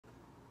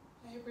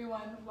Hi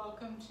everyone,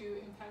 welcome to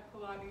Impact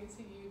Pilates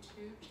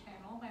YouTube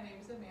channel. My name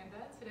is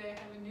Amanda. Today I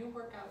have a new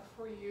workout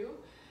for you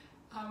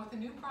with a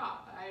new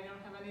prop. I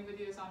don't have any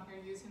videos on here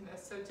using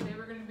this. So today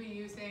we're going to be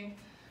using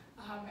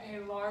a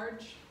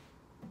large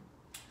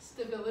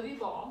stability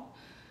ball.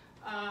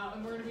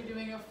 And we're going to be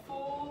doing a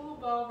full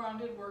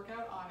well-rounded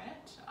workout on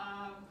it.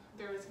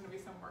 There is going to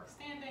be some work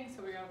standing,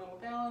 so we got a little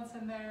balance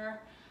in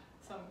there,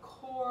 some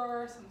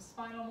core, some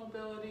spinal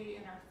mobility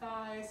in our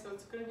thighs. So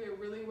it's going to be a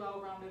really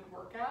well-rounded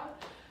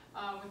workout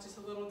with just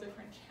a little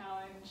different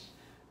challenge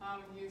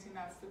using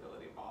that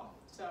stability ball.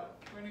 So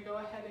we're going to go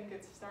ahead and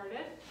get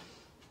started.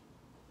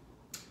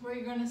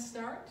 We're going to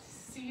start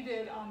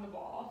seated on the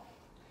ball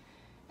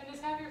and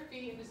just have your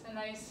feet in just a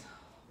nice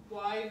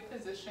wide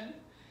position.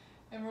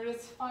 And we're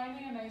just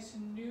finding a nice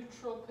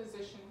neutral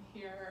position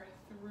here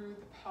through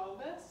the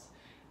pelvis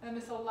and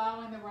just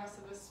allowing the rest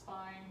of the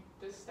spine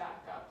to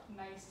stack up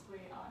nicely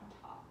on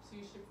top. So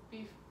you should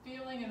be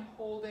feeling and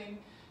holding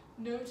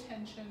no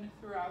tension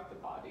throughout the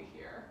body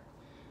here.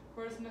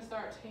 We're just going to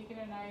start taking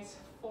a nice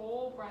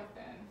full breath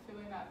in,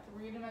 feeling that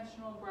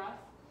three-dimensional breath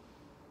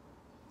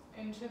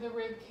into the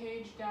rib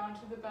cage, down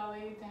to the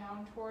belly,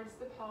 down towards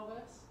the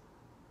pelvis.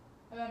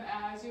 And then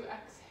as you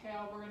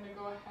exhale, we're going to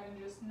go ahead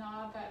and just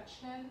nod that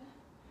chin.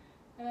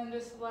 And then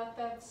just let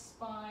that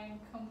spine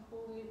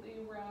completely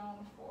round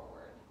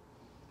forward.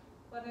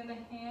 Letting the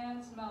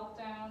hands melt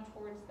down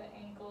towards the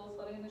ankles,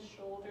 letting the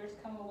shoulders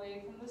come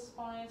away from the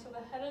spine so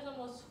the head is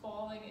almost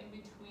falling in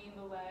between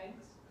the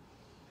legs.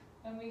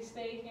 And we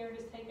stay here,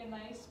 just take a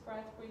nice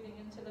breath, breathing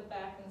into the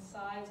back and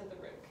sides of the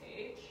rib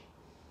cage.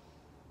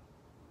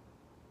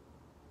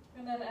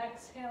 And then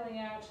exhaling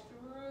out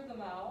through the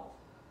mouth.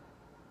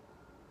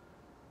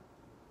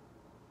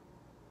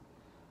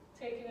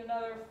 Taking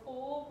another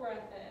full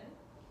breath in.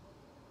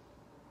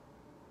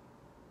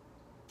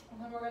 And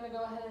then we're going to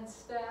go ahead and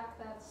stack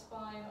that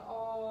spine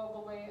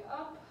all the way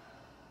up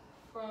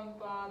from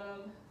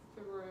bottom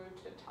through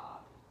to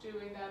top.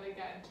 Doing that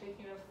again,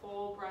 taking a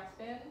full breath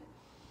in.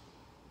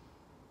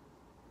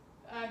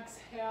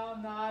 Exhale,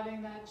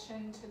 nodding that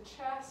chin to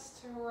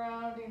chest,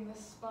 rounding the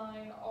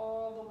spine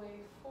all the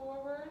way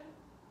forward.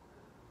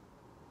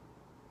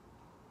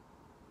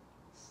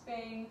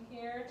 Staying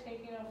here,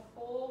 taking a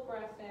full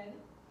breath in.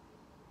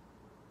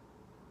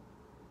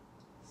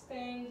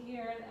 Staying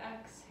here and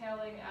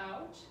exhaling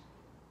out.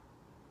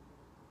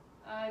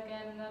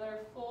 Again, another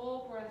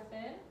full breath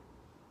in.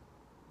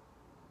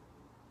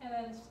 And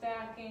then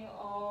stacking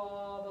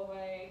all the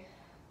way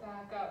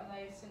back up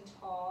nice and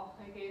tall.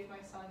 I gave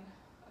my son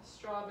a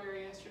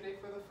strawberry yesterday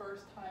for the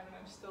first time, and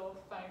I'm still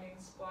finding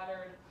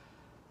splattered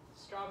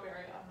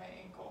strawberry on my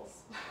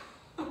ankles.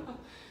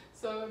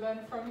 So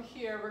then from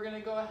here, we're going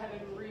to go ahead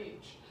and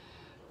reach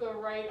the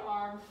right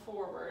arm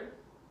forward.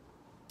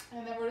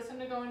 And then we're just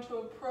going to go into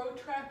a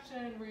protraction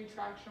and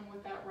retraction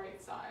with that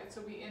right side.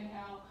 So we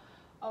inhale,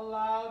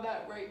 allow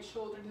that right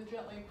shoulder to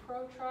gently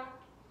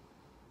protract,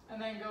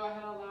 and then go ahead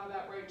and allow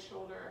that right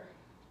shoulder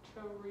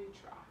to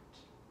retract.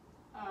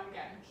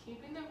 Again,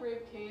 keeping the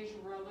rib cage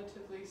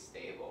relatively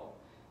stable,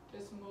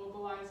 just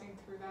mobilizing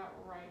through that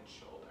right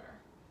shoulder.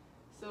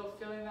 So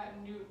feeling that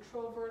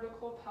neutral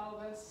vertical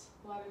pelvis,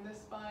 letting the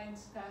spine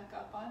stack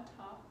up on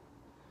top.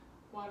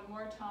 One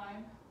more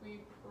time, we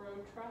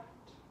protract.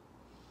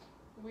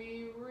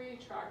 We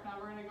retract. Now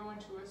we're going to go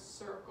into a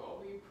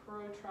circle. We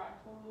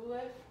protract,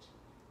 lift,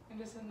 and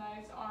just a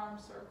nice arm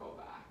circle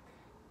back.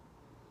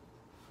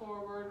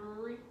 Forward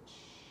reach.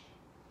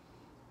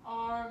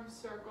 Arm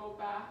circle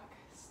back.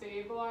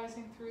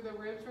 Stabilizing through the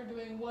ribs. We're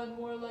doing one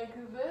more like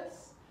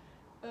this.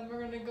 Then we're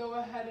going to go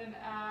ahead and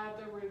add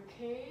the rib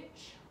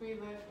cage. We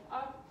lift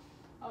up.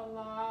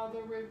 Allow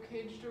the rib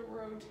cage to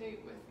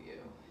rotate with you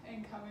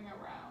and coming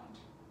around.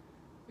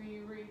 We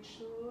reach,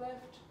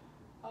 lift.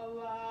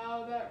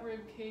 Allow that rib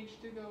cage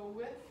to go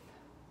with,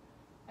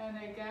 and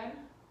again,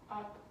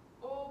 up,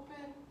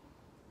 open,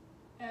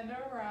 and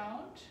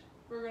around.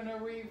 We're going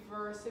to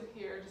reverse it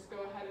here. Just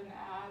go ahead and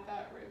add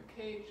that rib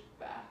cage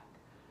back,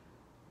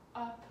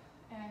 up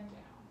and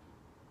down.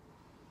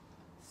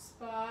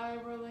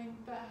 Spiraling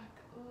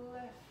back,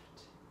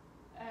 lift,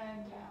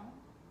 and down,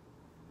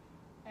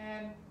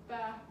 and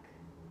back.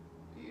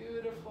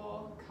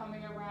 Beautiful.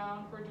 Coming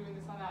around. We're doing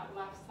this on that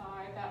left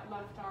side. That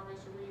left arm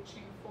is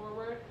reaching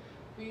forward.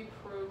 We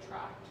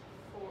protract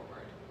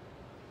forward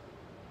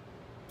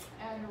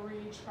and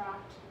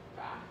retract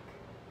back.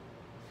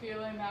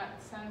 Feeling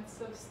that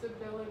sense of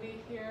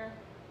stability here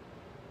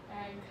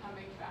and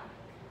coming back.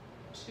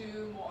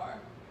 Two more.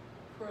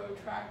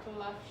 Protract the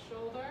left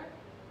shoulder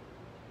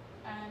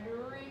and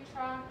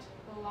retract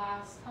the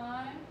last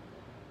time.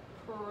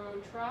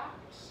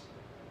 Protract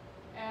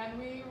and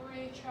we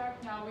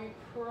retract. Now we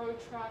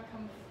protract,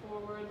 come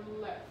forward,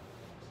 lift.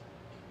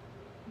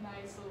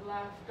 Nice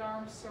left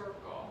arm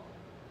circle.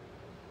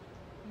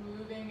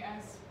 Moving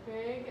as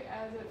big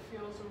as it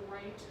feels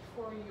right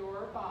for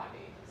your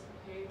body. So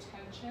pay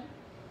attention.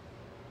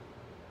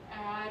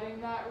 Adding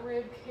that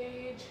rib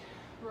cage.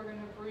 We're going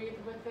to breathe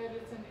with it.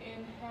 It's an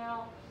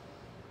inhale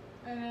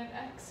and an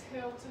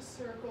exhale to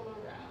circle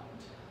around.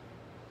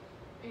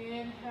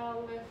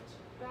 Inhale,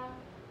 lift back.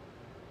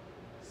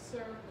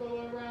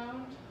 Circle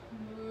around,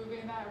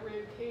 moving that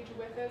rib cage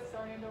with it,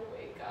 starting to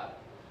wake up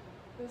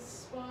the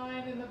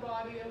spine and the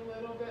body a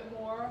little bit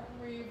more.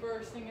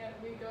 Reversing it,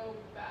 we go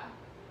back,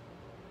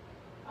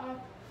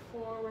 up,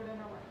 forward, and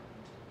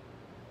around.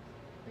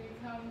 We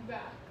come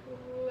back,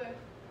 lift,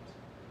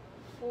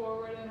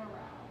 forward and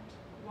around.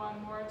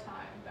 One more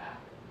time, back,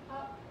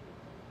 up,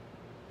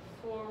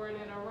 forward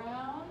and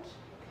around.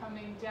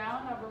 Coming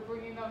down, now we're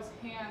bringing those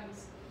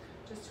hands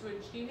just to a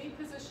genie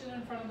position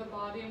in front of the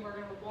body, and we're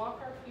going to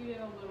walk our feet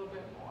in a little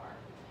bit more.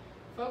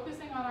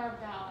 Focusing on our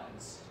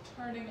balance,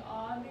 turning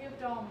on the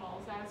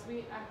abdominals as we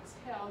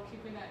exhale,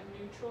 keeping that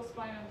neutral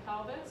spine and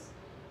pelvis.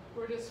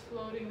 We're just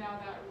floating now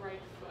that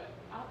right foot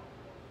up,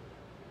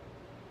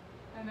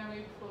 and then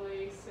we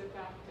place it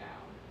back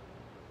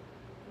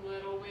down.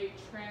 Little weight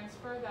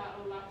transfer,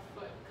 that left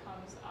foot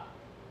comes up.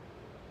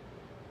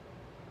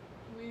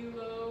 We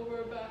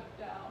lower back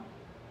down.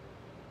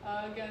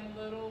 Again,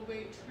 little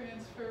weight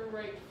transfer,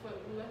 right foot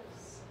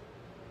lifts,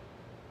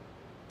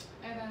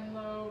 and then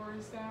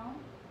lowers down.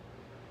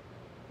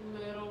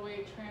 Little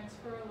weight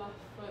transfer, left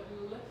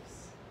foot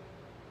lifts,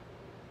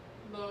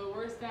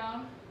 lowers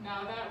down.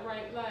 Now that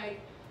right leg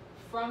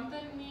from the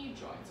knee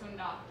joint, so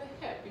not the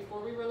hip.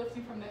 Before we were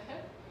lifting from the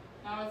hip,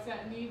 now it's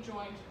that knee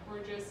joint.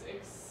 We're just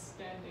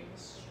extending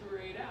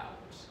straight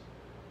out,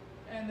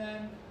 and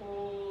then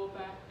pull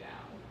back down.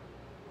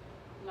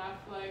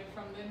 Left leg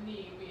from the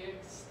knee, we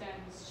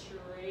extend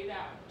straight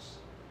out.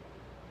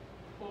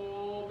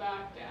 Pull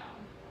back down.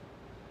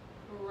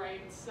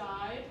 Right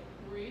side,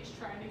 reach,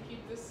 trying to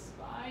keep the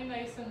spine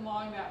nice and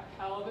long, that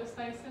pelvis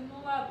nice and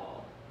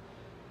level.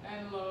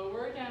 And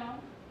lower down.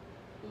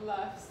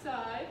 Left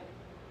side,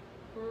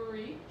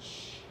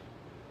 reach.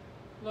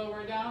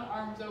 Lower down,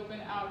 arms open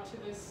out to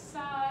the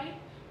side.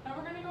 Now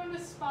we're gonna go into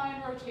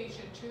spine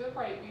rotation to the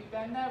right. We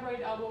bend that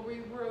right elbow, we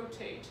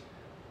rotate.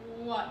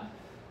 1,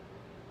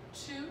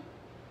 2,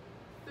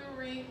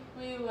 3,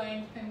 we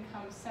lengthen,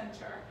 come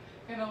center.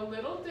 And a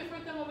little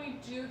different than when we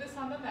do this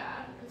on the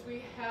mat, because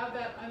we have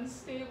that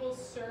unstable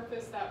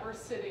surface that we're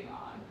sitting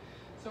on.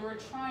 So we're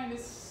trying to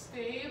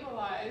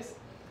stabilize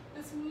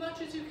as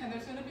much as you can.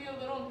 There's going to be a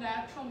little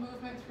natural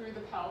movement through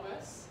the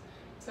pelvis.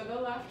 To the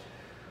left,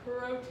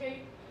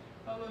 rotate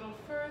a little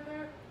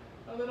further,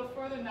 a little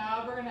further.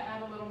 Now we're going to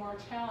add a little more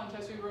challenge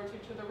as we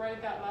rotate to the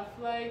right. That left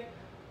leg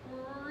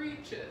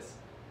reaches.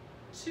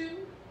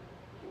 2,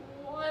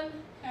 1,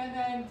 and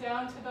then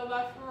down to the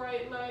left,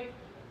 right leg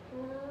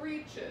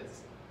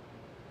reaches.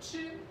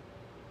 2,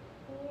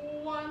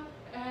 1,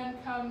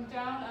 and come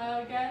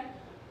down again.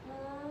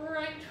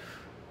 Right,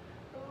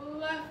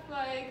 left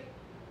leg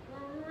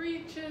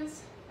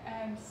reaches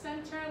and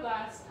center.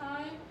 Last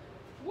time.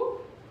 Woo.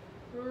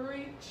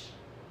 Reach.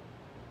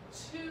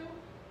 2,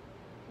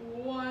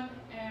 1,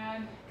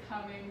 and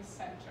coming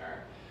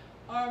center.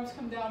 Arms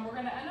come down. We're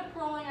going to end up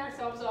rolling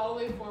ourselves all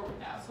the way forward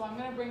now. So I'm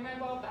going to bring my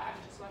ball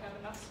back just so I have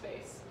enough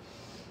space.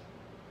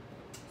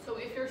 So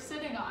if you're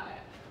sitting on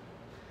it,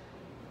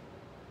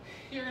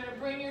 you're going to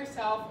bring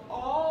yourself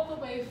all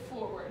the way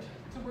forward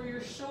to where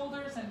your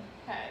shoulders and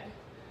head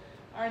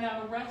are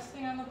now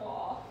resting on the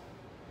ball.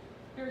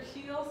 Your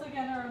heels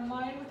again are in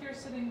line with your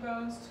sitting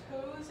bones,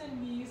 toes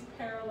and knees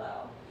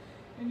parallel.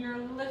 And your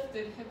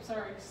lifted hips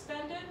are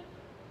extended,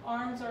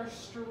 arms are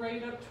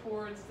straight up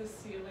towards the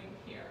ceiling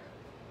here.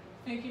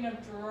 Thinking of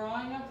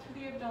drawing up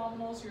through the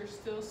abdominals, you're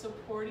still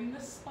supporting the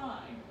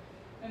spine.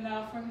 And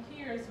now from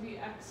here, as we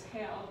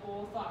exhale,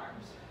 both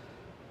arms.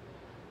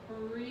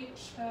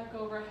 Reach back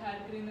overhead,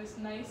 getting this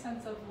nice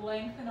sense of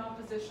length and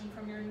opposition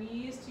from your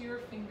knees to your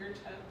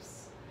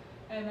fingertips.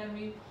 And then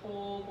we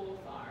pull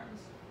both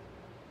arms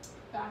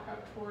back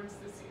up towards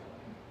the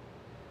ceiling.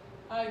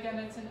 Again,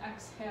 it's an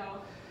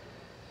exhale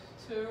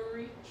to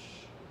reach.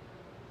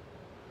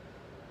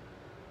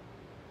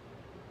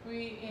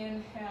 We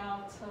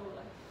inhale to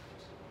lift.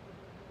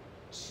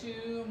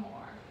 2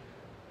 more.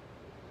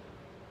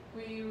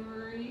 We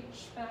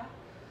reach back.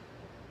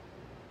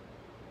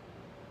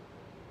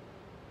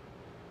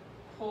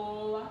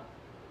 Pull up.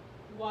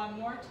 1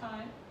 more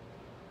time.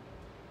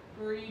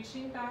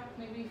 Reaching back,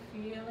 maybe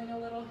feeling a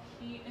little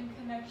heat and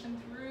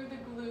connection through the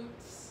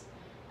glutes.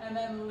 And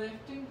then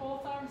lifting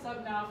both arms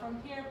up. Now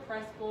from here,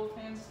 press both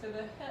hands to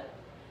the hip.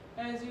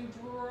 As you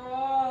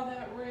draw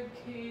that rib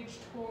cage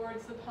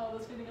towards the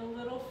pelvis, getting a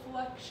little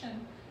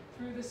flexion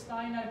through the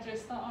spine, not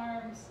just the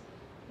arms.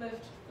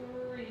 Lift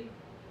 3.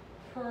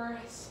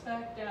 Press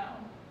back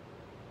down.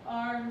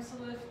 Arms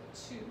lift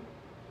 2.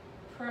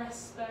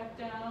 Press back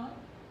down.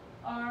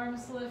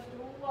 Arms lift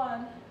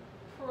 1.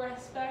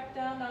 Press back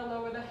down. Now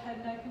lower the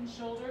head, neck, and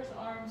shoulders.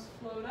 Arms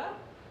float up.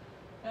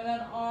 And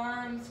then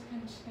arms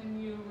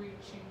continue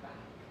reaching back.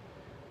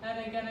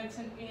 And again, it's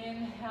an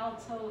inhale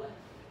to lift.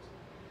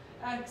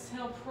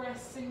 Exhale,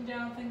 pressing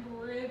down. Think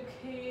rib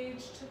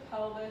cage to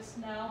pelvis.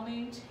 Now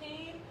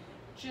maintain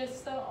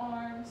just the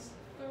arms.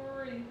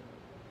 3.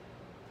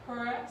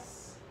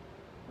 Press.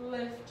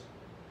 Lift.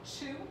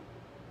 2.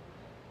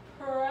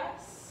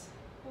 Press.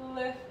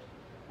 Lift.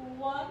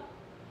 1.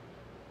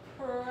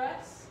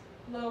 Press.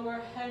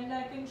 Lower head,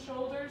 neck, and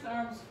shoulders,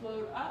 arms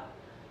float up.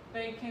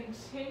 They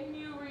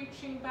continue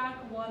reaching back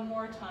one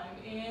more time.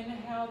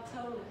 Inhale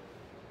to lift.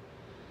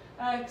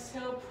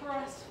 Exhale,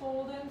 press,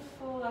 fold, and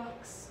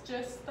flex.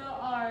 Just the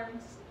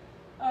arms.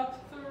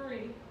 Up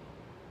 3.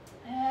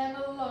 And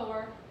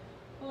lower.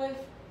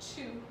 Lift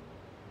 2.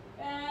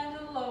 And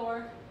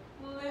lower.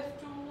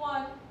 Lift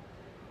 1.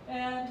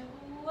 And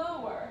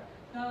lower.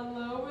 Now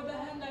lower the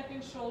head, neck,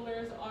 and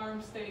shoulders.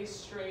 Arms stay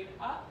straight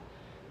up.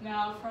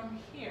 Now from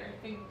here,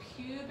 think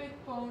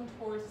pubic bone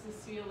towards the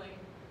ceiling.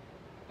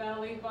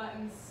 Belly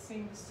button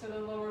sinks to the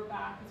lower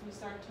back as we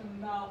start to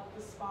melt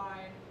the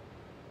spine.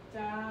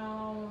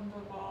 Down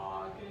the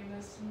ball, getting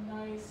this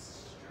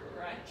nice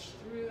stretch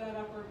through that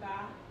upper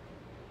back.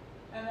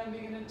 And then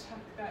begin to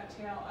tuck that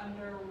tail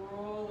under,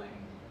 rolling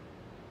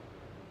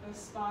the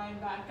spine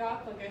back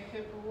up like a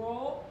hip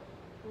roll,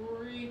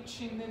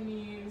 reaching the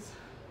knees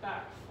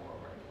back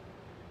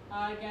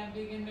forward. Again,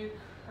 begin to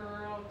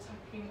curl,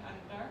 tucking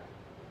under.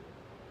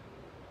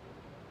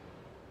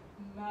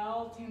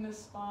 Melting the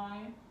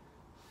spine,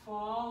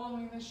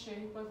 following the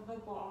shape of the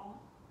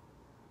ball,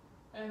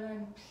 and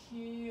then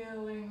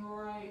peeling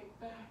right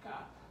back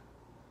up.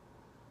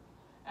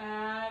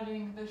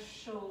 Adding the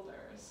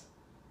shoulders,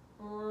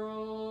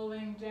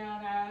 rolling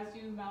down as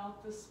you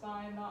melt the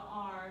spine, the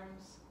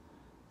arms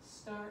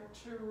start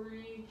to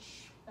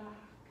reach back.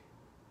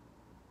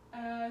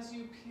 As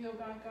you peel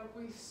back up,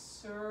 we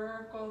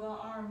circle the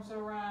arms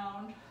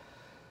around,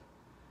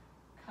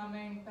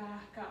 coming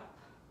back up.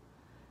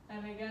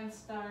 And again,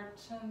 start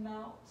to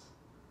melt,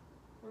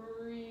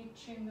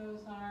 reaching those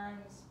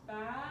arms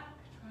back,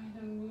 trying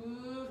to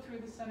move through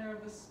the center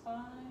of the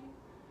spine.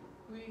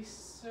 We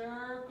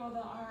circle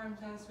the arms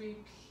as we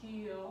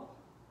peel,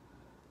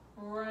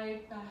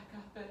 right back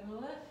up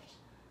and lift.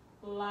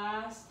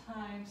 Last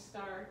time,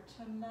 start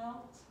to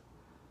melt.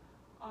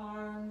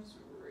 Arms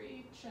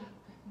reach up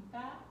and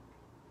back.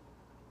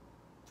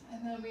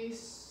 And then we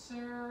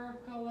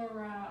circle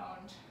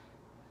around,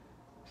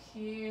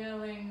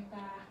 peeling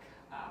back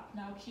up.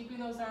 Now keeping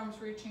those arms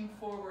reaching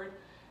forward.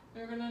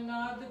 We're going to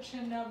nod the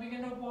chin. Now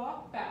begin to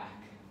walk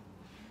back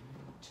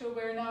to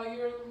where now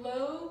your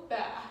low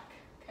back,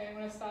 okay, I'm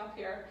going to stop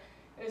here,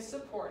 is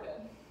supported.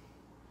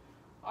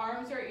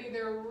 Arms are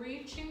either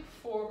reaching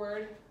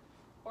forward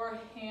or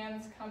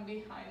hands come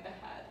behind the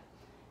head.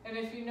 And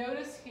if you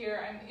notice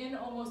here, I'm in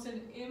almost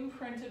an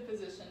imprinted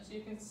position. So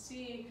you can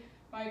see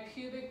my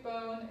pubic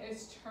bone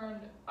is turned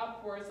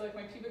upwards, like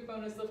my pubic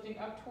bone is lifting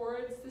up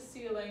towards the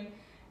ceiling,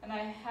 and I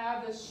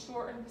have this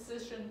shortened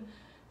position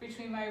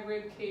between my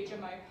rib cage and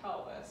my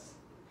pelvis.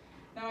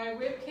 Now my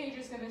rib cage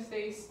is going to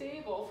stay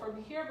stable.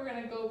 From here, we're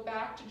going to go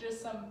back to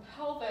just some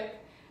pelvic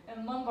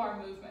and lumbar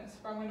movements,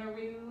 where I'm going to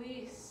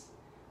release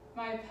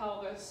my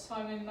pelvis, so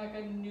I'm in like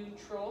a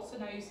neutral. So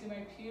now you see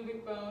my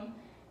pubic bone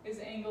is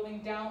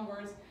angling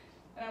downwards,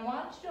 and I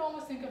want you to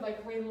almost think of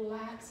like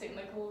relaxing,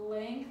 like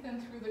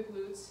lengthen through the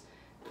glutes,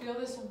 feel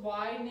this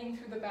widening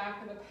through the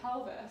back of the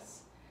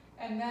pelvis,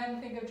 and then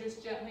think of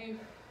just gently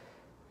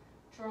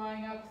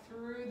drawing up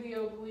through the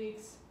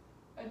obliques,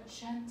 a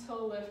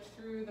gentle lift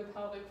through the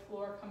pelvic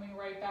floor, coming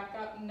right back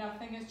up.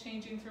 Nothing is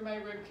changing through my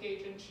rib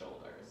cage and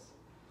shoulders.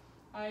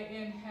 I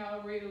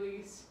inhale,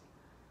 release,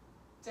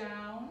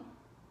 down,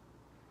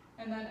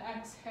 and then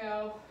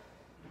exhale,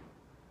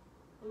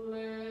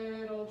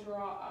 little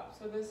draw up.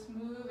 So this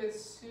move is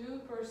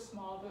super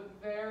small but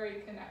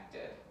very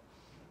connected.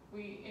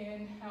 We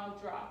inhale,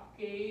 drop,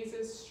 gaze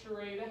is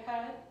straight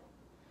ahead.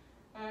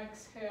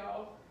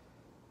 Exhale,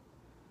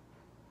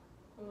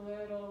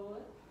 little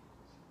lift.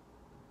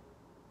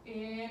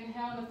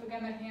 Inhale, and if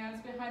again the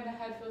hands behind the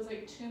head feels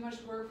like too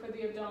much work for the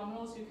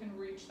abdominals, you can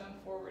reach them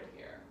forward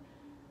here.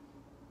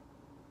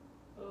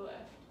 Lift.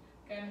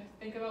 Again,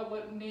 think about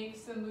what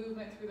makes the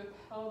movement through the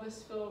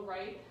pelvis feel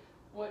right,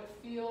 what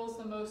feels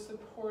the most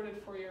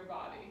supported for your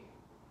body.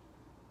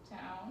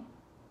 Down.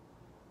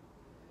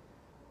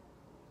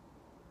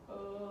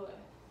 Lift.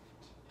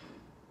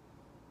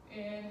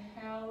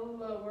 Inhale,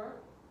 lower.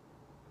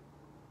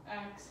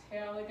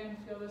 Exhale, again,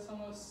 feel this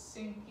almost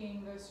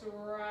sinking, this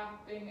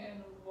wrapping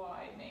and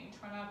widening.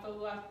 Try not to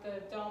let the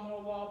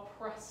abdominal wall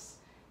press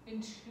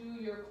into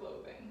your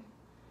clothing.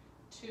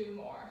 2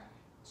 more.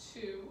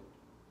 2.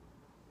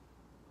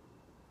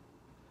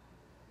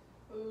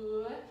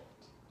 Lift.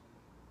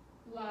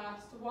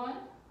 Last one.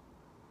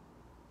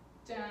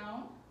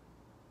 Down.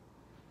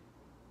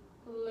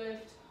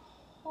 Lift,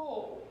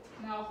 hold.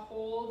 Now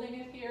holding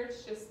it here,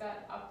 it's just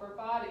that upper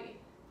body.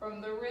 From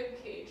the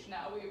rib cage,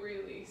 now we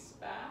release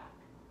back.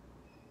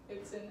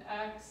 It's an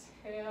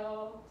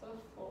exhale to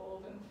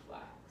fold and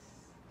flex.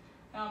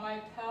 Now my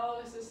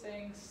pelvis is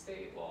staying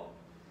stable.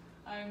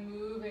 I'm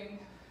moving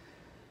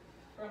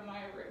from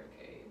my rib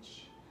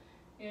cage.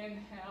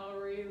 Inhale,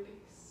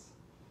 release.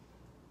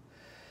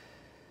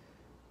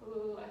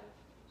 Lift.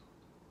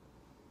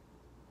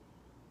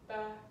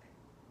 Back.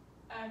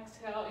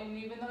 Exhale, and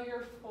even though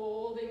you're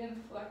folding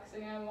and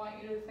flexing, I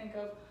want you to think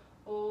of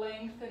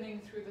lengthening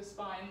through the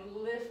spine,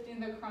 lifting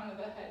the crown of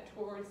the head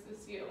towards the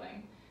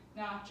ceiling,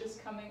 not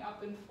just coming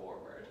up and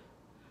forward.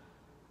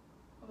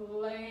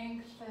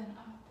 lengthen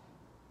up.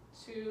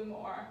 2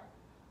 more.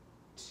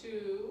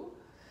 2.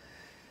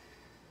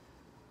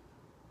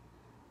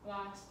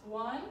 Last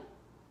one.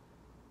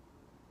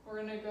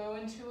 We're going to go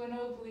into an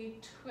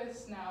oblique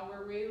twist now.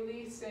 We're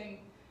releasing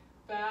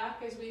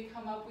back as we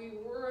come up. We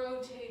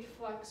rotate,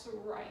 flex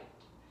right.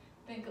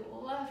 Think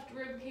left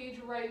rib cage,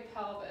 right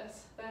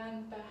pelvis.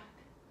 Then back.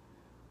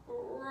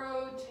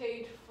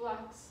 Rotate,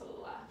 flex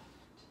left.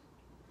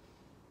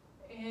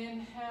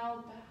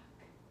 Inhale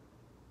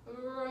back.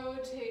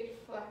 Rotate,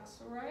 flex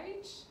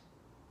right.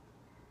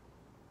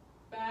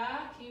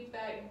 Back, keep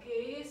that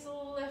gaze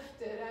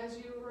lifted as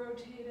you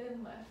rotate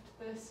and lift.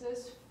 This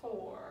is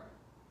 4.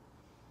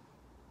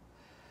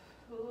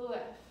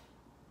 Lift.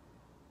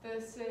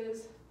 This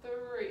is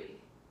 3.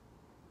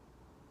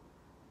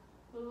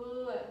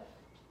 Lift.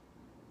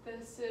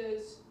 This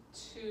is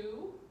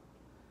 2.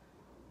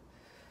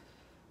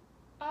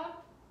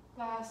 Up.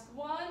 Last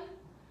one.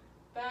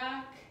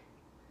 Back.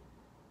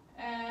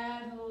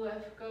 And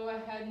lift. Go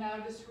ahead now,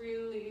 just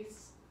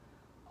release.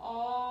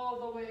 All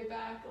the way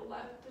back,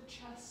 let the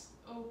chest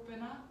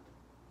open up.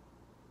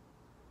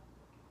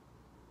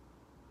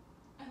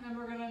 And then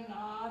we're gonna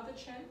nod the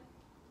chin.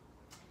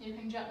 You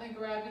can gently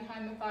grab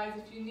behind the thighs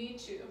if you need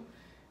to.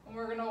 And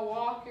we're gonna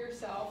walk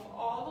yourself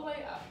all the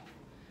way up.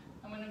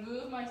 I'm gonna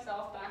move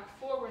myself back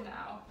forward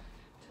now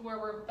to where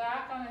we're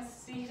back on a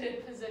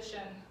seated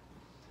position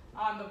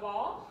on the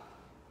ball.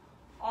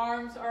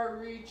 Arms are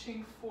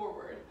reaching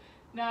forward.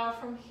 Now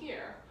from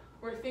here,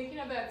 we're thinking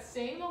of that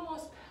same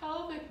almost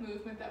pelvic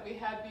movement that we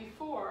had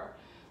before,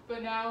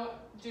 but now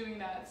doing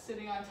that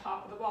sitting on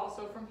top of the ball.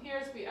 So from here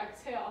as we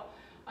exhale,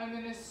 I'm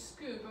gonna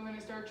scoop. I'm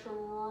gonna start to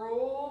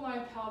roll my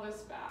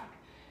pelvis back.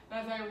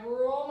 And as I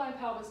roll my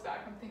pelvis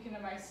back, I'm thinking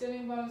of my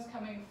sitting bones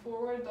coming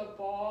forward, the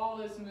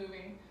ball is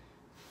moving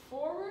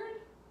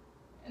forward,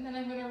 and then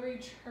I'm gonna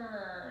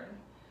return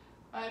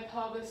my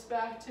pelvis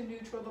back to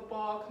neutral. The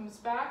ball comes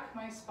back,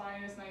 my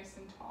spine is nice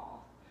and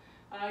tall.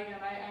 Again,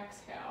 I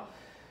exhale.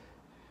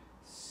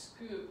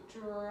 Scoop,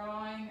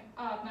 drawing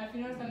up. Now if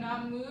you notice, I'm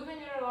not moving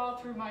it at all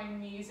through my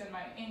knees and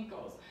my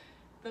ankles.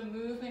 The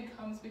movement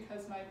comes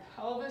because my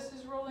pelvis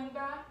is rolling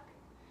back,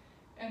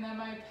 and then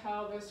my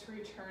pelvis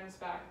returns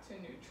back to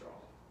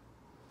neutral.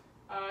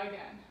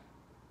 Again,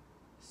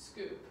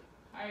 scoop.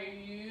 I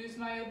use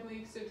my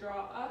obliques to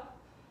draw up,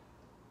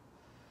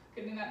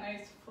 getting that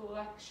nice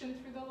flexion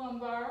through the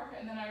lumbar,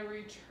 and then I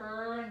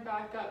return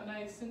back up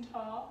nice and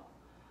tall.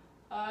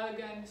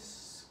 Again,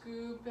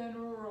 scoop and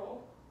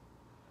roll.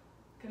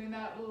 Getting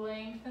that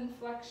length and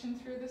flexion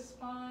through the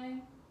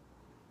spine,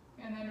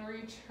 and then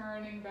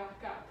returning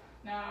back up.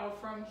 Now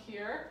from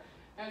here,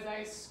 as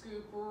I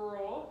scoop,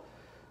 roll,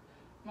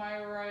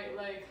 my right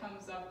leg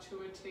comes up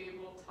to a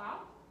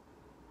tabletop.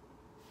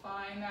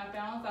 Find that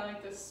balance. I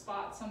like to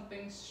spot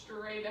something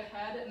straight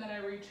ahead, and then I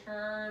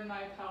return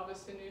my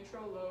pelvis to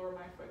neutral, lower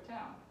my foot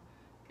down.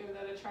 Give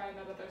that a try on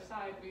that other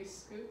side. We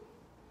scoop,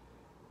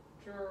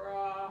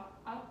 draw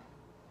up.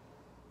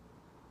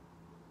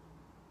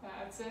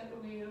 That's it,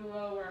 we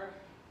lower,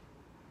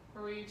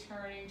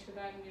 returning to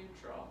that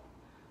neutral.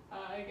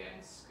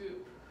 Again,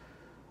 scoop,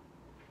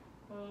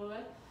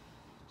 lift,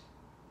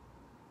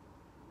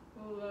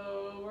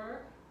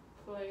 lower,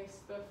 place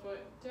the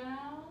foot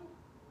down,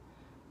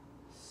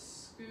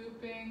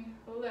 scooping,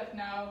 lift.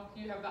 Now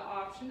you have the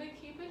option to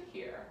keep it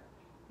here,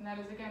 and that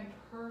is again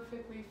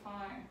perfectly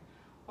fine.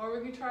 Or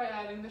we can try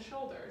adding the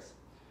shoulders.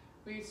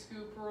 We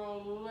scoop,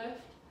 roll,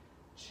 lift,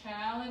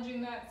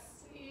 challenging that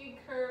C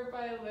curve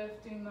by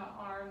lifting the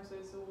arms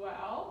as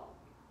well.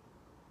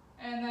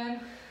 And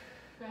then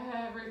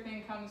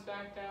everything comes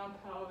back down,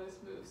 pelvis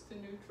moves to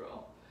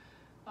neutral.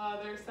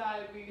 Other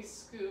side, we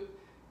scoop.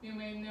 You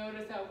may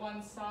notice that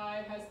one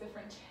side has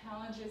different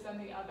challenges than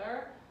the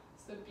other.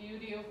 It's the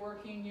beauty of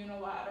working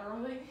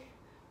unilaterally.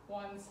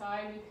 One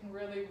side, you can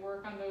really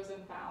work on those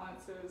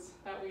imbalances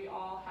that we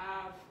all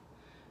have.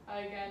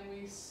 Again,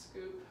 we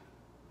scoop,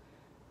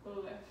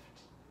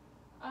 lift,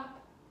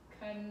 up,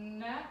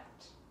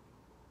 connect.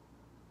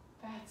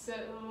 That's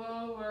it,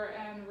 lower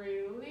and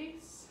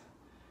release.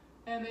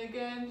 And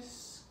again,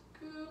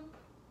 scoop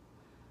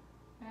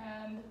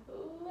and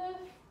lift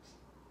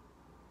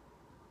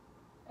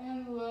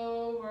and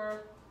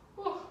lower.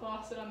 Whew,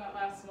 lost it on that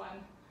last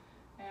one.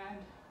 And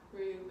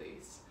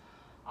release.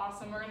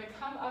 Awesome, we're gonna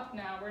come up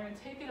now. We're gonna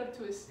take it up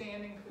to a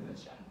standing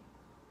position.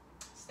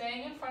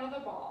 Staying in front of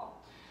the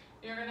ball,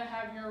 you're gonna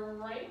have your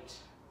right,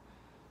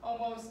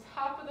 almost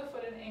top of the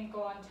foot and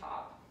ankle on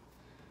top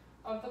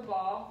of the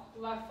ball,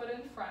 left foot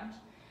in front.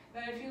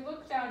 Then if you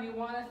look down, you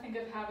want to think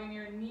of having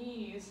your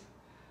knees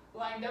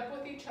lined up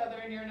with each other,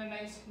 and you're in a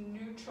nice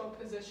neutral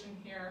position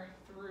here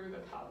through the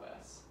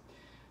pelvis.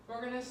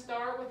 We're going to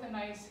start with a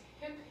nice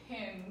hip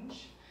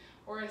hinge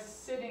or a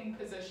sitting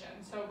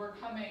position. So we're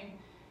coming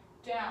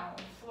down,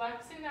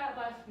 flexing that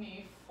left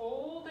knee,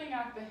 folding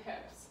at the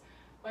hips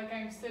like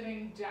I'm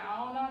sitting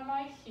down on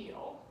my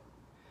heel.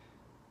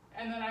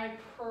 And then I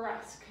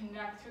press,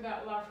 connect through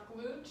that left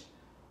glute,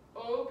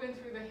 open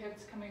through the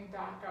hips, coming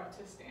back up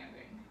to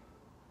standing.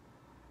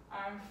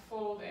 I'm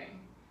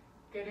folding,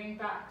 Getting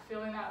back,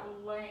 feeling that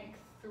length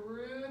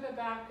through the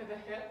back of the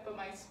hip, but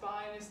my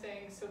spine is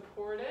staying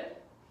supported.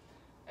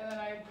 And then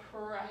I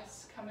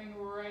press, coming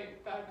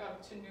right back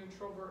up to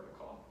neutral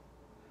vertical.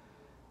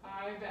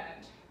 I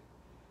bend,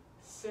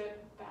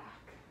 sit back.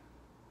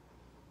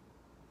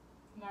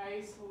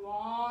 Nice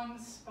long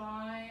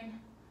spine,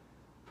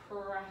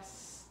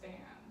 press, stand.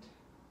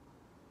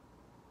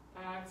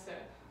 That's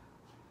it.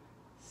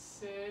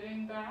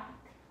 Sitting back.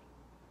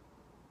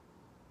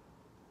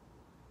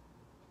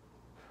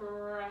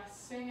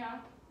 Pressing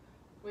up.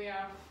 We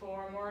have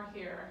 4 more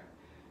here.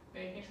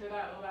 Making sure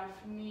that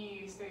left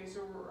knee stays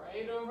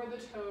right over the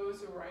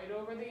toes, right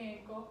over the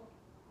ankle.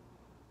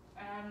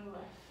 And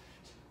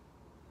lift.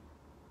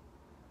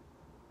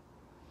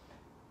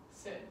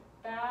 Sit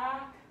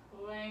back,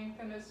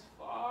 lengthen as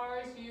far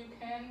as you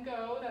can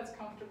go. That's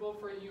comfortable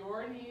for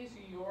your knees,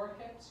 your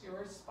hips,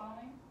 your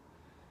spine.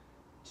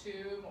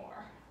 2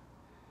 more.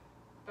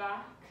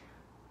 Back.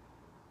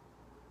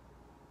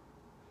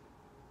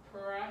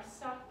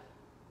 Press up.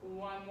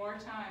 1 more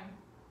time.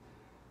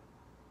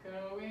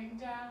 Going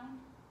down.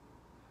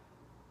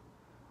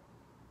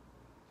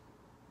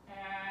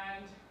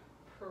 And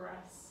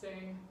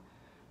pressing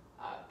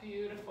up.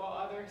 Beautiful.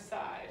 Other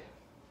side.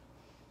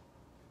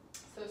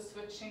 So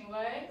switching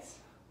legs.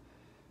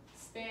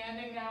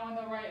 Standing now on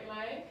the right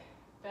leg.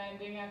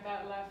 Bending at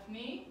that left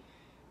knee.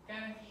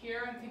 And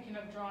here I'm thinking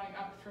of drawing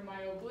up through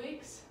my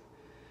obliques.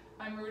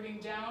 I'm rooting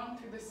down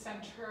through the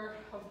center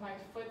of my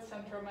foot,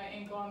 center of my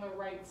ankle on the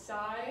right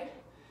side.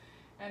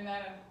 And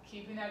then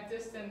keeping that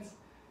distance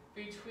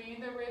between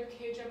the rib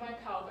cage and my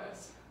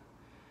pelvis.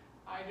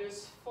 I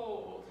just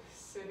fold,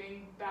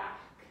 sitting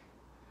back.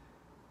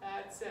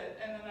 That's it.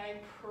 And then I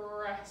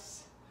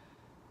press,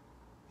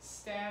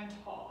 stand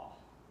tall.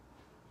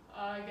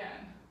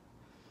 Again.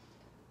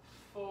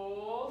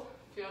 Fold,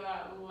 feel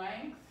that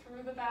length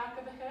through the back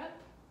of the hip.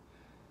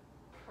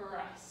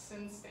 Press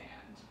and stand.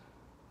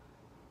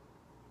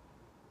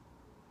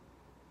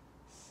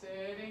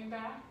 Sitting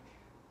back.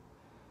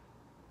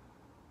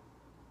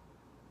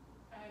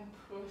 And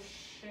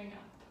pushing up.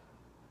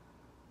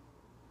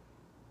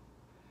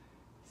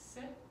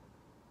 Sit.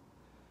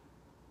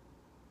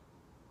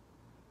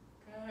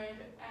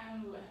 Good,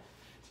 and lift.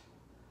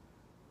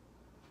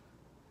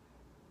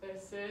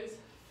 This is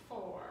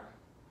 4.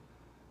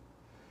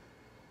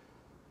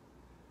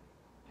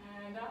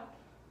 And up.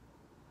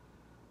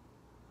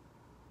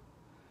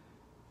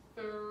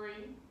 3.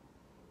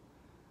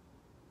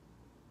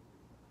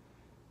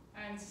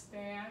 And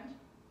stand,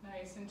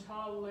 nice and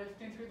tall,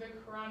 lifting through the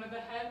crown of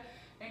the head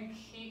and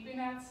keeping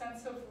that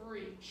sense of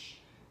reach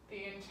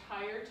the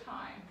entire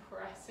time.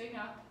 Pressing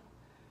up.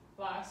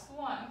 Last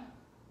 1.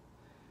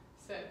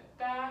 Sit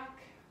back.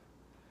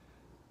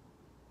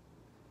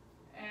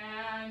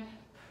 And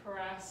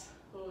press,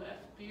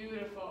 lift.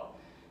 Beautiful.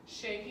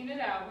 Shaking it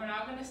out. We're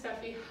now going to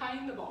step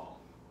behind the ball.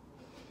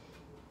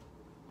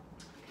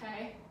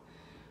 Okay.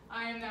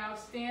 I am now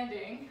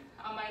standing.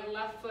 On my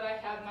left foot, I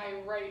have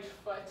my right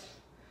foot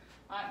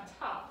on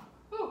top.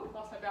 Ooh,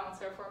 lost my balance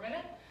there for a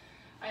minute.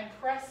 I'm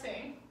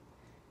pressing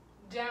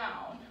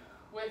down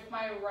with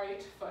my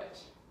right foot.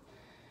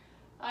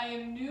 I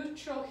am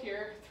neutral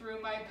here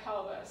through my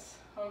pelvis.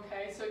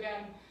 Okay, so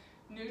again,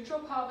 neutral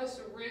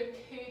pelvis, rib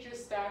cage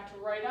is stacked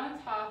right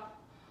on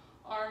top,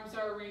 arms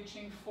are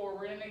reaching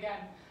forward. And again,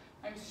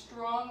 I'm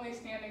strongly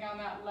standing on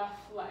that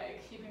left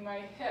leg, keeping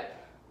my hip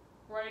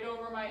right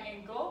over my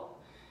ankle.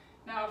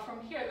 Now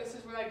from here, this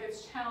is where that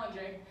gets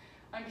challenging.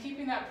 I'm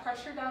keeping that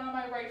pressure down on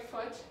my right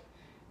foot,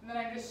 and then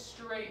I'm just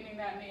straightening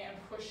that knee and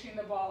pushing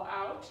the ball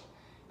out.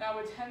 Now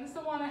what tends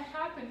to want to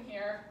happen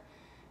here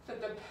is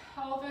that the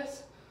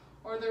pelvis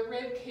or the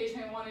rib cage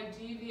may want to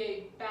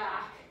deviate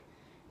back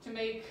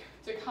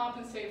to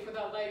compensate for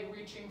that leg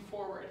reaching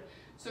forward.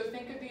 So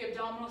think of the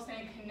abdominal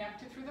staying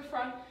connected through the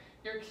front.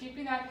 You're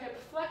keeping that hip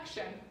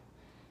flexion.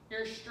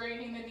 You're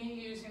straightening the knee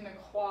using the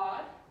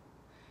quad,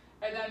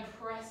 and then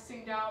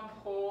pressing down,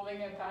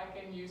 pulling it back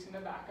in using the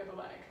back of the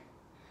leg.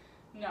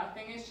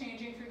 Nothing is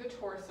changing through the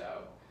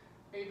torso.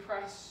 We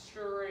press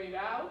straight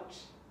out,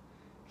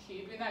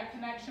 keeping that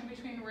connection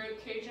between rib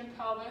cage and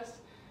pelvis,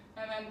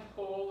 and then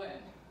pull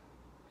in.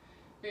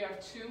 We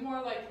have 2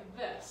 more like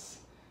this.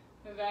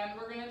 Then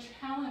we're going to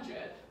challenge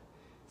it,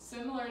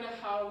 similar to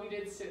how we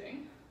did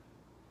sitting.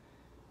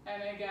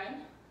 And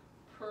again,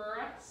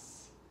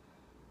 press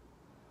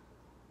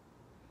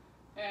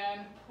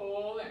and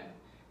pull in.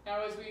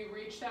 Now as we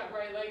reach that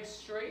right leg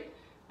straight,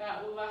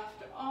 that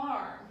left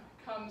arm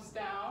comes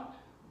down,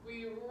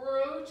 we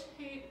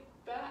rotate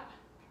back,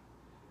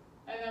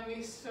 and then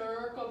we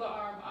circle the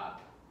arm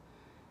up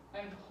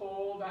and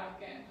pull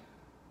back in.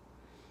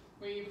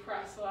 We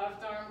press,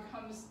 left arm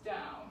comes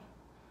down,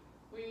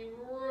 we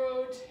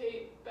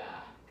rotate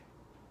back,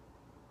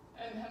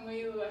 and then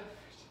we lift,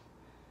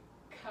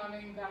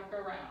 coming back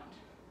around.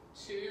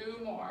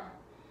 2 more.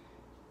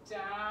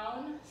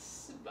 Down,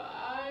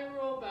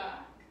 spiral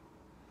back.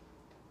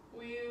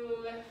 We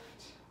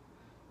lift,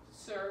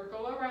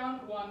 circle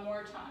around 1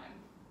 more time.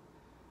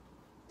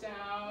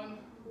 Down,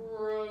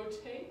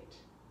 rotate,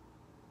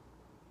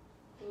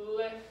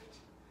 lift,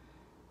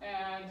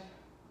 and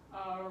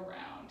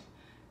around.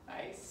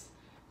 Nice.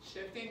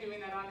 Shifting,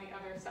 doing that on the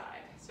other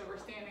side. So we're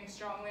standing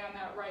strongly on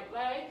that right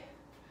leg.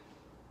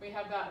 We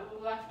have that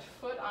left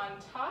foot on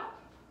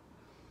top.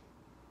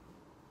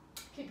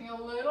 Keeping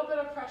a little bit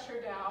of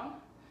pressure down.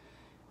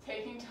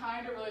 Taking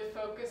time to really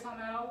focus on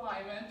that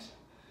alignment.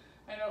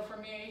 I know for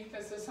me,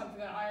 this is something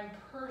that I'm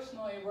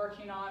personally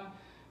working on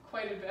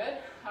quite a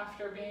bit.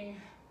 After being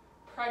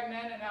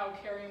pregnant and now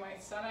carrying my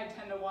son, I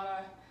tend to want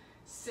to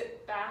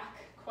sit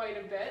back quite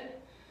a bit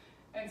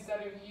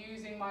instead of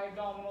using my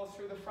abdominals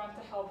through the front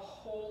to help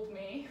hold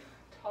me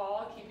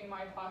tall, keeping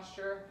my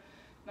posture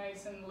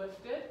nice and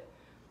lifted.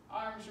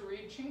 Arms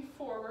reaching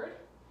forward,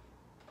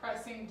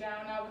 pressing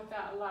down now with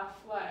that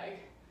left leg.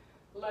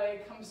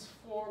 Leg comes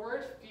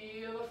forward,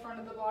 feel the front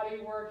of the body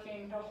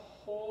working to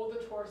hold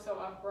the torso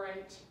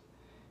upright,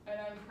 and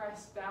then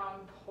press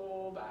down,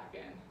 pull back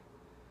in.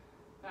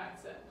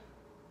 That's it.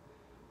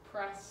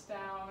 Press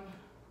down,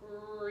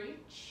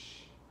 reach.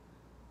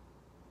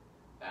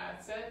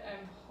 That's it,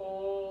 and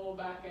pull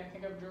back in.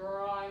 Think of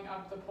drawing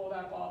up to pull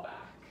that ball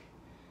back.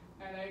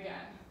 And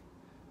again,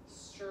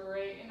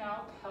 straighten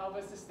out,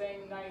 pelvis is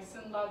staying nice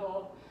and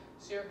level.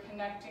 So you're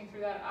connecting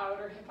through that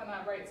outer hip on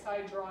that right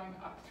side, drawing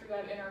up through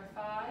that inner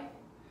thigh.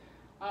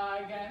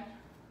 Again,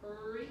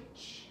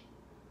 reach.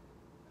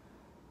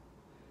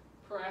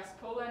 Press,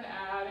 pull in,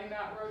 adding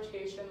that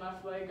rotation.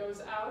 Left leg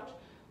goes out,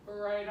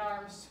 right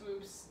arm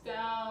swoops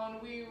down.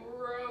 We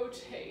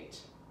rotate.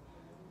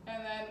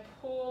 And then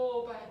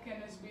pull back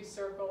in as we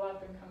circle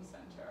up and come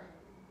center.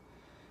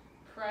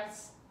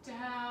 Press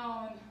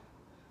down,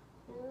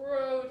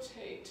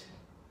 rotate,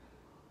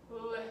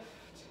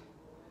 lift,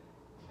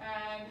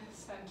 and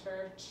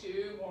center.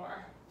 Two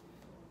more.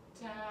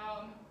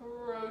 Down,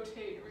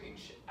 rotate,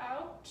 reach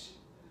out,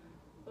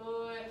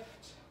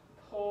 lift,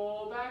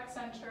 pull back,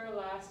 center.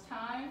 Last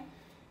time.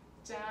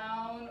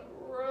 Down,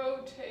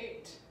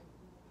 rotate,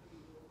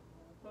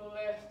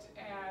 lift,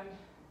 and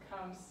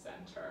come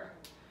center.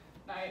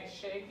 Nice,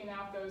 shaking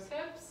out those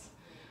hips.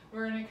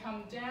 We're going to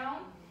come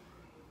down.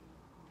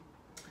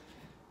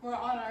 We're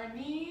on our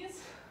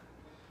knees.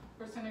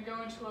 We're just going to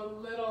go into a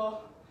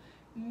little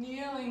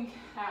kneeling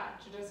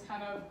cat to just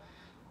kind of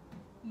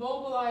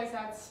mobilize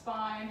that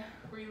spine,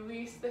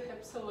 release the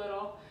hips a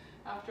little.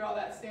 After all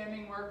that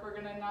standing work, we're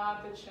going to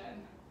nod the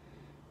chin.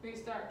 We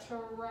start to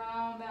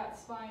round that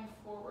spine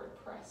forward,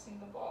 pressing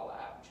the ball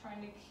out,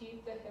 trying to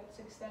keep the hips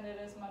extended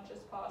as much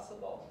as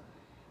possible.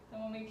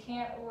 And when we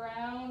can't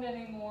round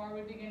anymore,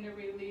 we begin to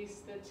release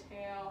the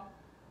tail,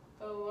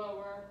 the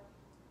lower,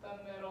 the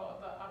middle,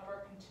 the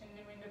upper,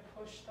 continuing to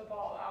push the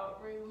ball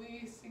out,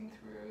 releasing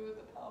through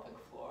the pelvic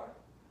floor,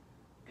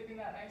 giving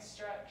that nice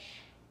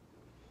stretch.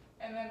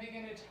 And then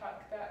begin to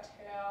tuck that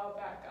tail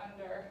back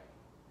under,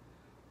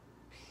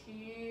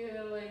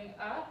 peeling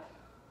up,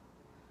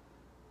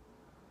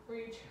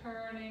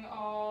 returning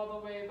all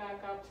the way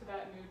back up to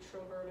that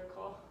neutral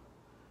vertical.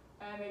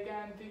 And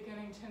again,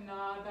 beginning to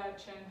nod that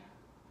chin,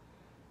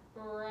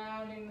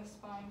 rounding the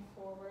spine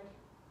forward,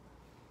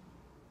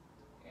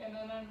 and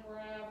then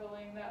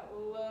unraveling that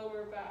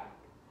lower back,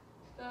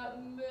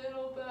 that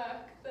middle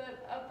back,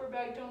 that upper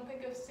back. Don't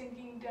think of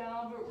sinking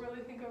down, but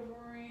really think of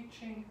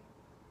reaching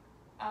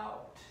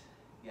out.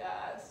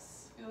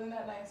 Yes, feeling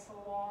that nice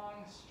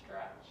long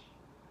stretch,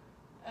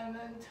 and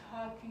then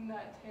tucking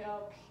that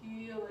tail,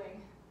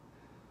 peeling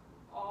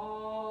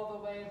all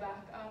the way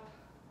back up,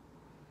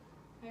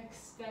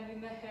 extending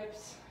the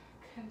hips.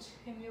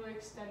 Continue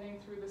extending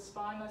through the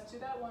spine. Let's do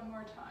that one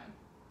more time.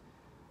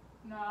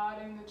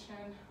 Nodding the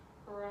chin,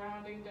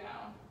 rounding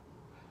down.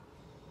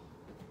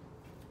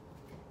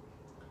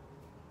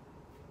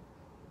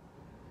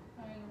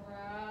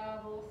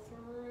 Unravel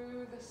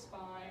through the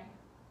spine,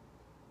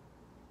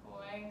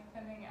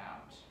 lengthening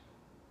out.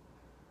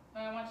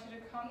 Now I want you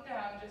to come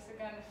down, just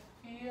again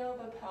feel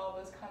the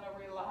pelvis kind of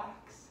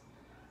relax.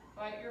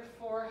 Let your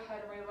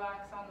forehead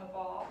relax on the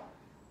ball.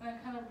 And then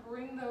kind of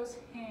bring those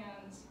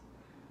hands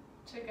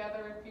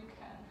together if you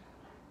can.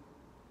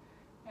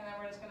 And then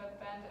we're just going to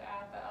bend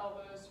at the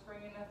elbows,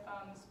 bringing the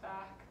thumbs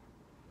back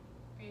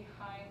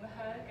behind the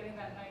head, getting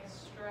that nice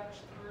stretch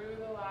through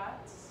the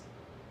lats.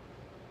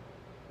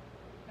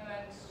 And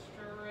then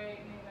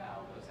straightening the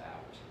elbows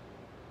out.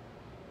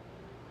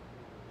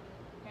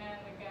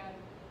 And again,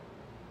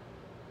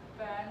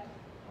 bend,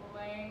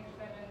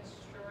 lengthen, and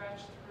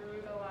stretch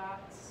through the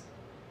lats.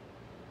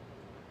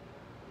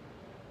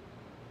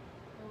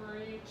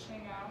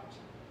 Reaching out.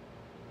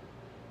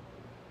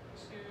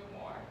 Two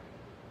more.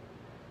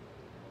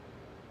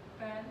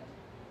 Bend.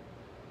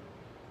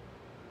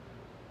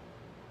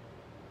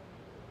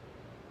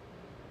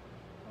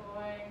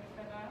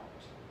 Lengthen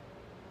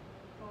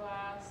out.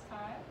 Last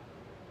time.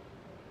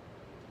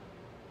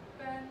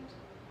 Bend.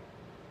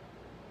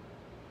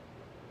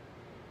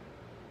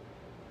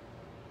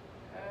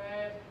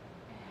 Good.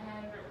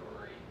 And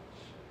reach.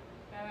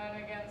 And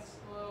then again,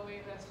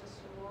 slowly, let's just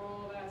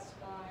roll that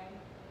spine.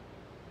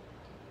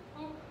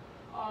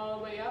 All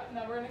the way up.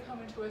 Now we're going to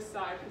come into a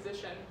side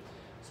position.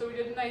 So we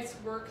did a nice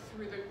work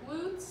through the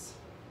glutes,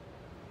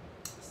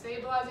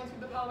 stabilizing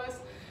through the pelvis.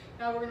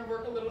 Now we're gonna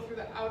work a little through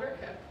the outer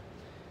hip.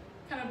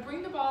 Kind of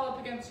bring the ball up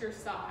against your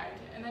side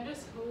and then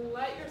just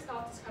let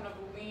yourself just kind of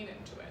lean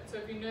into it. So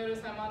if you notice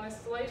I'm on a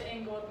slight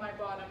angle with my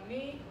bottom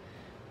knee,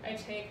 I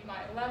take my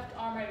left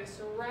arm, I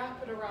just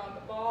wrap it around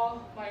the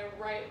ball. My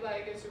right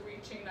leg is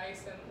reaching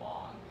nice and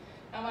long.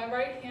 Now my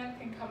right hand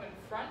can come in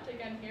front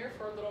again here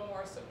for a little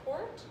more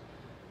support.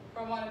 If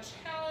I want to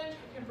challenge,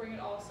 I can bring it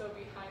also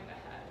behind the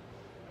head.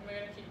 I'm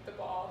going to keep the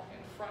ball in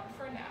front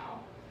for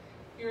now.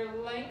 You're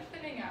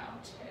lengthening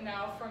out, and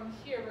now from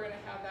here we're going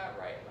to have that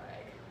right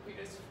leg. We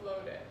just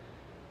float it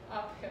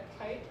up hip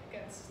height,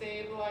 again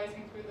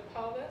stabilizing through the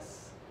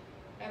pelvis,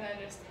 and then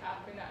just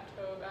tapping that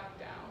toe back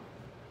down.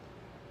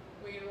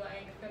 We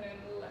lengthen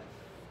and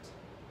lift,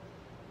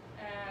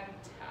 and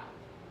tap.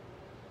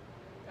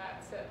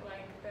 That's it,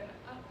 lengthen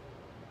up,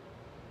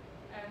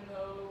 and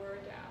lower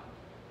down.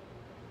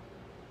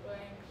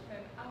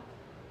 Lengthen up,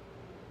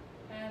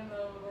 and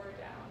lower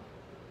down.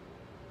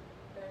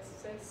 This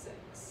is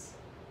 6.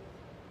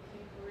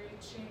 Keep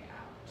reaching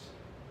out.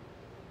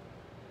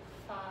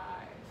 5.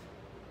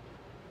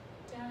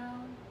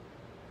 Down,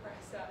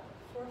 press up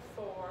for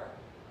 4.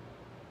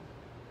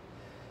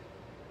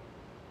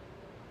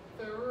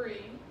 3.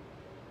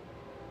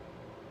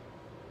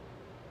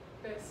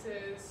 This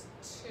is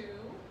 2.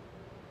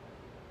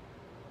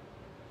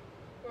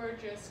 We're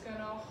just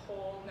gonna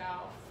hold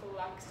now.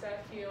 Flex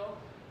that heel,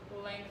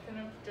 lengthen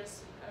and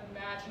just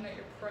imagine that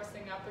you're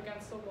pressing up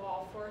against the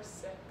wall for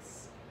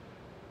 6.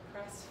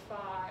 Press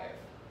 5,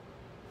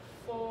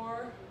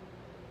 4,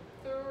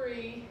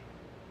 3,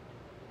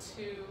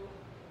 2,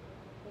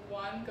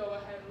 1. Go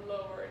ahead and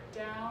lower it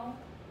down.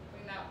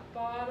 Bring that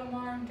bottom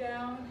arm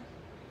down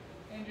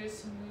and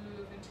just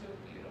move into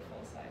a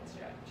beautiful side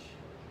stretch.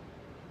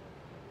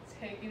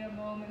 Taking a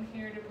moment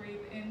here to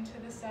breathe into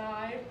the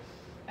side.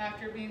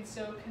 After being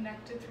so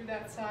connected through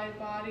that side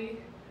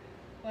body,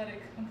 let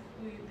it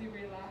completely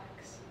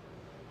relax.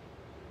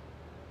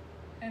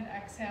 And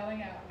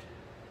exhaling out.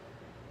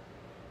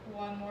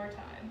 One more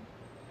time.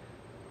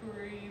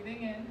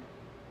 Breathing in.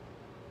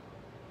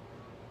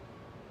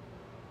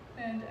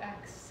 And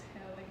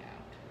exhaling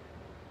out.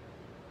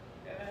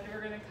 Good.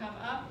 We're going to come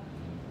up.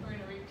 We're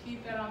going to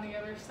repeat that on the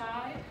other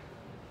side.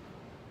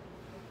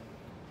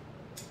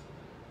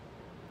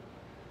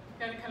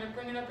 You're going to kind of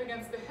bring it up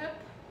against the hip.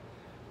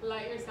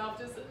 Let yourself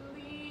just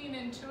lean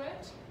into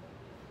it.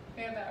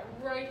 And that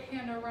right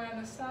hand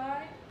around the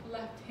side,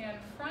 left hand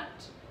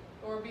front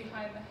or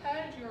behind the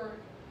head, your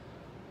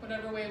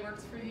whatever way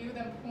works for you.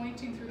 Then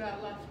pointing through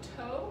that left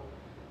toe,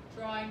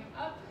 drawing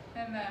up,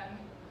 and then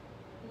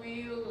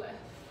we lift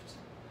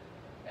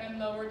and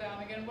lower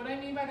down again. What I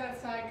mean by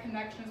that side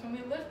connection is when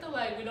we lift the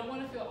leg, we don't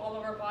want to feel all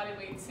of our body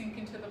weight sink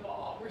into the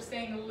ball. We're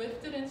staying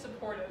lifted and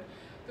supported.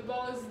 The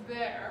ball is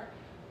there,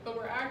 but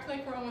we're acting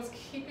like we're almost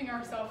keeping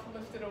ourselves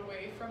lifted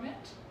away from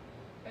it.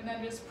 And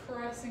then just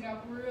pressing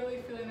up, really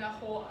feeling that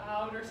whole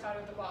outer side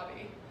of the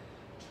body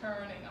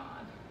turning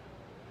on.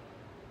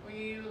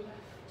 We lift,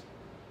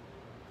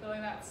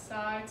 feeling that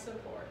side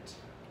support.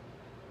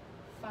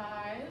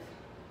 5,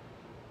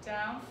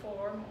 down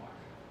 4 more.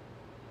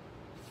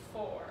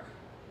 4,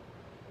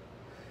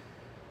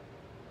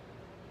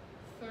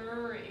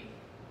 3,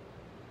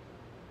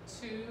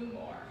 2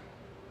 more.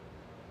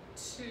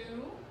 2,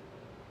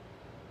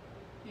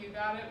 you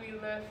got it, we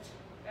lift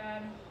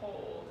and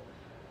hold.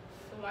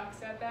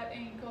 Flex at that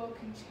ankle,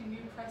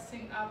 continue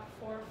pressing up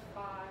for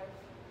 5,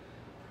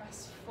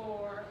 press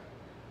 4,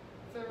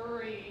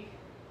 3,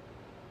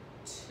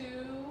 2,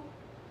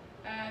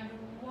 and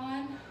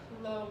 1,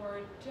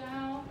 lower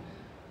down,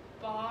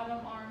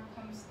 bottom arm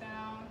comes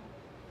down,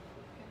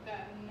 get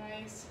that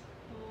nice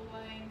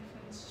length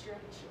and stretch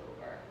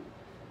over,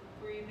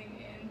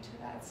 breathing into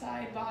that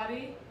side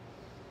body,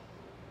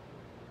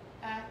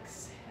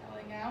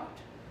 exhaling out.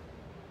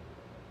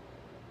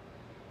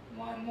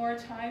 One more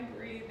time,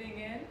 breathing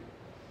in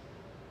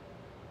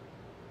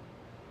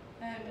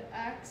and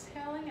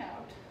exhaling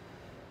out,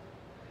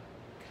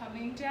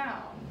 coming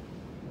down.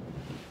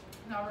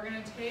 Now we're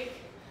going to take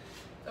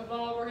the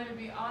ball, we're going to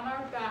be on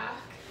our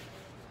back.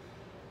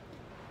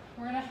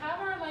 We're going to have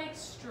our legs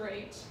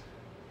straight,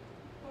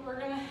 but we're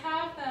going to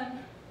have them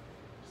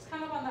just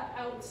kind of on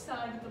the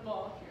outside of the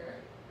ball here.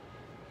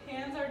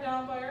 Hands are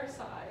down by our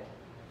side.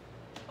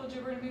 Told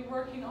you we're going to be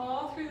working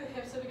all through the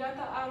hips. So we got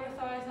the outer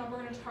thighs, now we're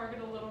going to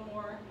target a little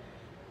more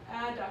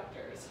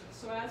adductors.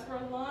 So as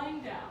we're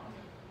lying down,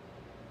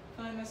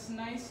 feeling this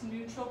nice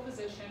neutral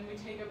position, we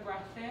take a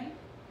breath in.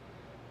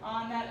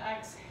 On that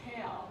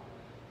exhale,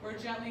 we're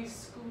gently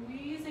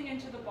squeezing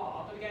into the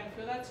ball. But again,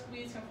 feel that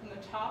squeeze come from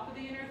the top of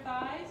the inner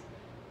thighs,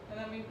 and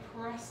then we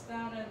press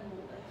down and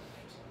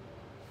lift.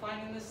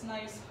 Finding this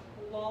nice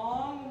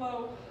long,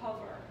 low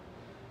hover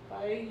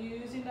by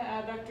using the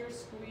adductors,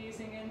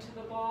 squeezing into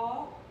the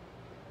ball,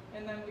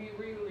 and then we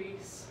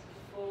release,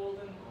 fold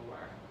and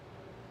lower.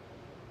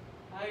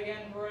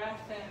 Again,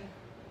 breath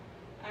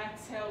in,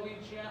 exhale, we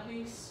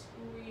gently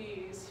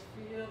squeeze,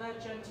 feel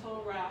that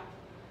gentle wrap.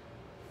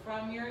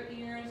 From your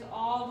ears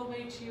all the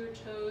way to your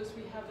toes,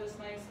 we have this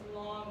nice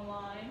long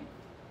line.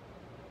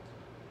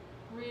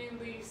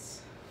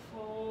 Release,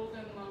 fold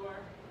and lower.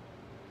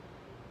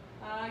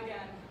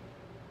 Again,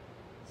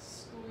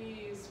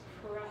 squeeze,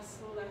 press,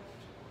 lift.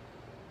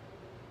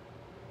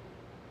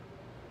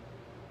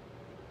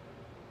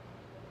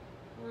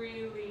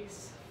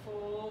 Release,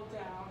 fold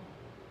down.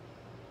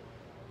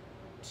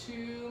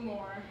 2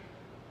 more.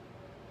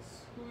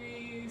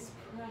 Squeeze,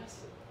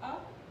 press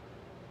up.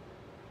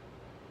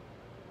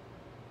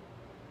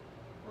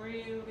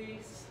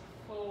 Release,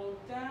 fold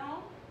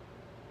down.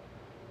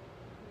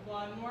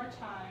 1 more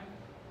time.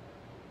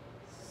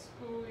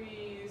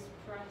 Squeeze,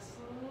 press,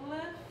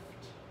 lift.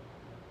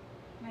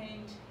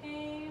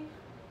 Maintain.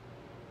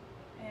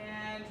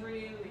 And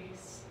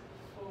release,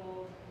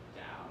 fold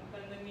down.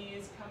 Then the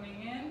knees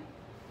coming in.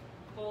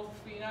 Both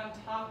feet on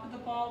top of the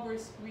ball, we're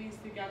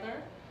squeezed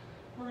together.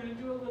 We're going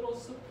to do a little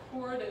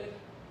supported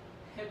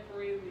hip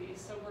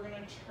release. So we're going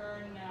to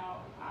turn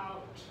now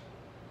out.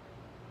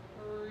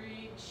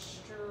 Reach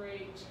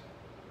straight.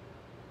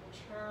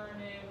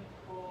 Turn in,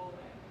 pull in.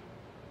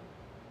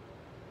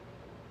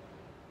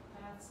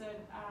 That's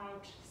it,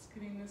 out. Just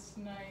getting this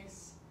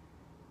nice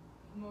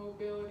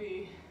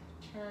mobility.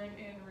 Turn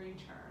in,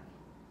 return.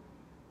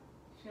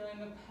 Feeling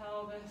the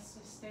pelvis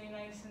to stay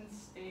nice and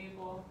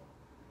stable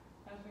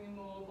as we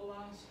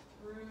mobilize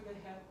through the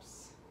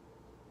hips.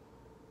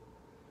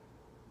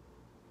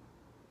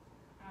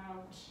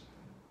 Out.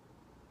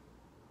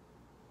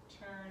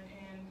 Turn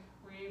in,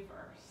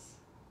 reverse.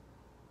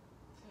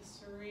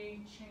 Just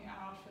reaching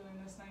out, feeling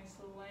this nice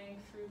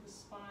length through the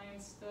spine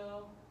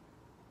still.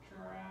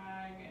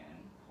 Drag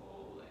in,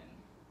 pull in.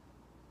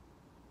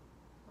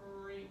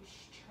 Reach,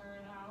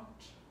 turn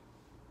out.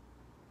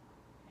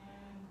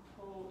 And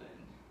pull in.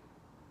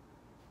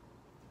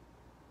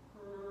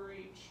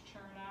 Reach,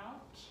 turn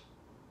out.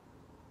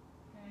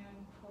 And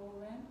pull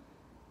in.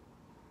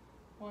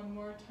 1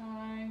 more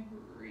time.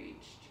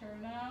 Reach,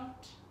 turn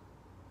out.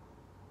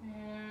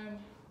 And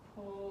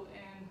pull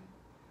in.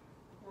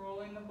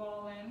 Rolling the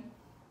ball in.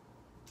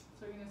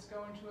 So we can just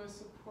go into a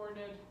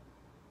supported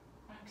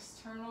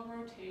external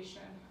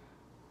rotation.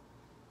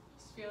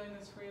 Just feeling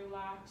this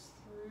relax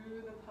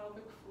through the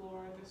pelvic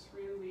floor, this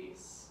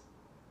release.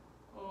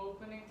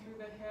 Opening through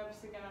the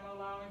hips. Again, I'm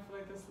allowing for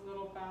like this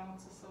little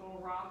bounce, this little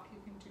rock.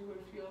 You can do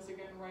what feels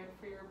again right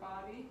for your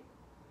body.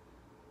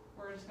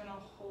 We're just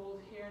gonna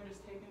hold here and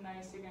just take a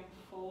nice, again,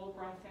 full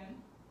breath in.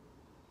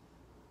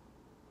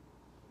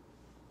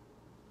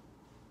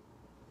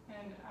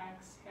 And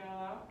exhale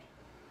out.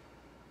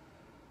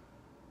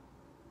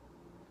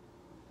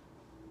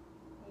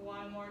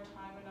 1 more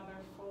time, another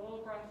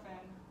full breath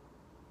in.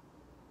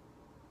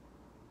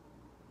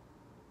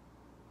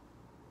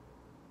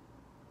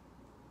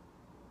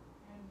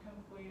 And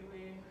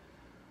completely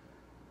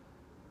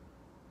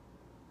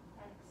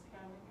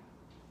exhaling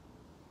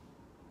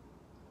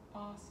out.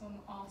 Awesome,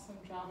 awesome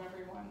job,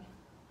 everyone.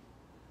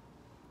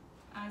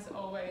 As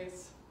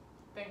always,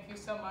 thank you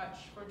so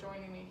much for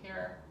joining me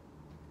here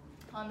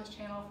on this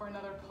channel for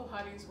another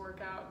Pilates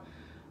workout.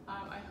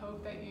 I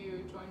hope that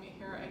you join me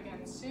here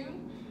again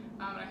soon.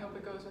 I hope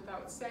it goes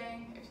without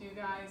saying, if you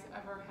guys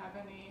ever have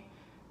any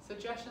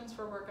suggestions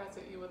for workouts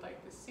that you would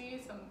like to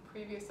see, some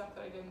previous stuff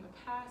that I did in the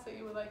past that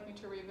you would like me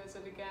to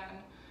revisit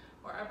again,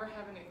 or ever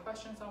have any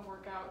questions on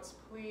workouts,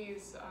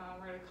 please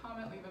write a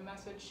comment, leave a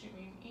message, shoot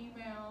me an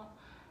email,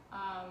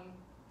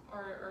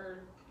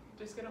 or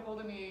just get a hold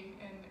of me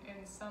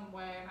in some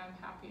way, and I'm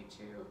happy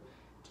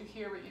to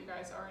hear what you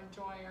guys are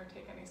enjoying or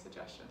take any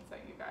suggestions that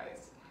you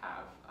guys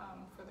have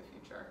for the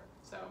future.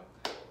 So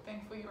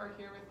thankfully you are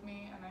here with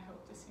me, and I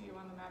hope to see you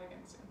on the mat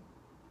again soon.